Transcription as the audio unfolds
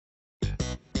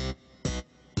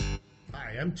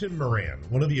Hi, I'm Tim Moran,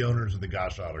 one of the owners of the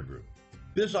Gosch Auto Group.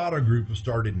 This auto group was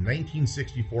started in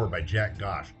 1964 by Jack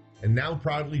Gosch and now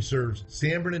proudly serves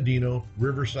San Bernardino,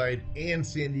 Riverside, and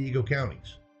San Diego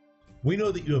counties. We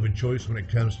know that you have a choice when it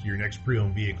comes to your next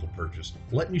pre-owned vehicle purchase.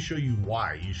 Let me show you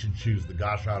why you should choose the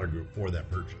Gosch Auto Group for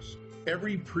that purchase.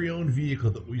 Every pre-owned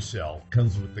vehicle that we sell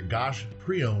comes with the Gosch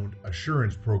Pre-Owned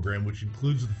Assurance Program, which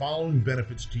includes the following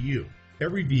benefits to you.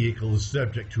 Every vehicle is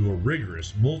subject to a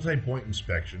rigorous multi-point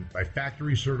inspection by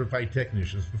factory certified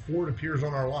technicians before it appears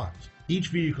on our lots. Each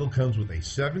vehicle comes with a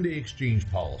 7-day exchange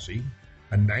policy,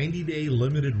 a 90-day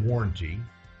limited warranty,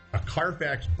 a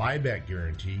Carfax buyback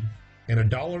guarantee, and a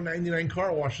 $1.99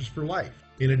 car washes for life.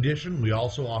 In addition, we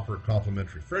also offer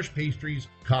complimentary fresh pastries,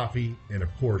 coffee, and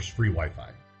of course, free Wi-Fi.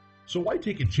 So why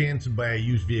take a chance and buy a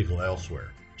used vehicle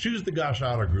elsewhere? Choose the Gosch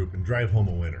Auto Group and drive home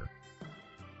a winner.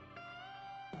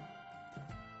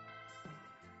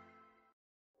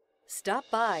 Stop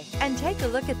by and take a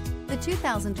look at the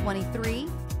 2023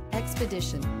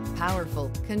 Expedition.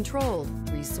 Powerful, controlled,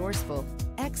 resourceful.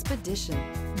 Expedition.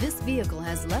 This vehicle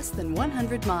has less than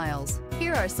 100 miles.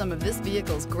 Here are some of this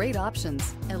vehicle's great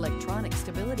options: electronic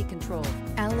stability control,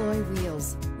 alloy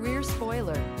wheels, rear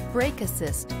spoiler, brake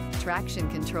assist, traction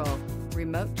control,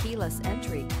 remote keyless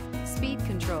entry, speed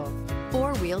control,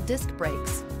 4-wheel disc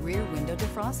brakes, rear window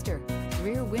defroster,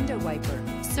 rear window wiper.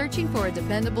 Searching for a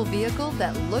dependable vehicle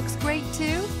that looks great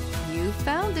too? You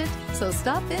found it, so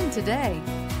stop in today.